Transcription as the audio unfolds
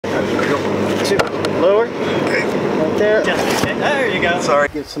too. Lower. Right there. There you go. Sorry.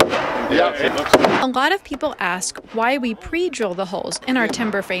 Get some. A lot of people ask why we pre-drill the holes in our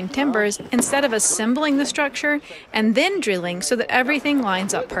timber frame timbers instead of assembling the structure and then drilling so that everything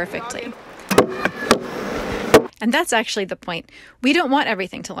lines up perfectly. And that's actually the point. We don't want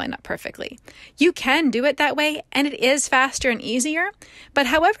everything to line up perfectly. You can do it that way, and it is faster and easier, but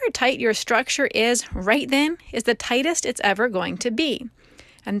however tight your structure is right then is the tightest it's ever going to be.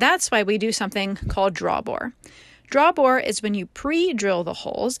 And that's why we do something called drawbore. Drawbore is when you pre-drill the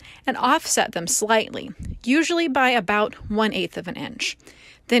holes and offset them slightly, usually by about 1/8 of an inch.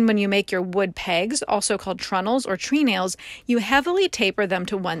 Then when you make your wood pegs, also called trunnels or tree nails, you heavily taper them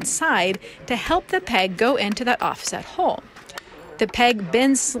to one side to help the peg go into that offset hole. The peg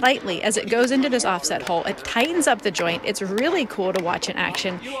bends slightly as it goes into this offset hole. It tightens up the joint. It's really cool to watch in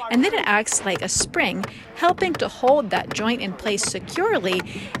action. And then it acts like a spring, helping to hold that joint in place securely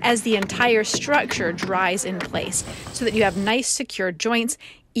as the entire structure dries in place so that you have nice secure joints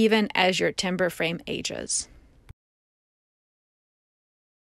even as your timber frame ages.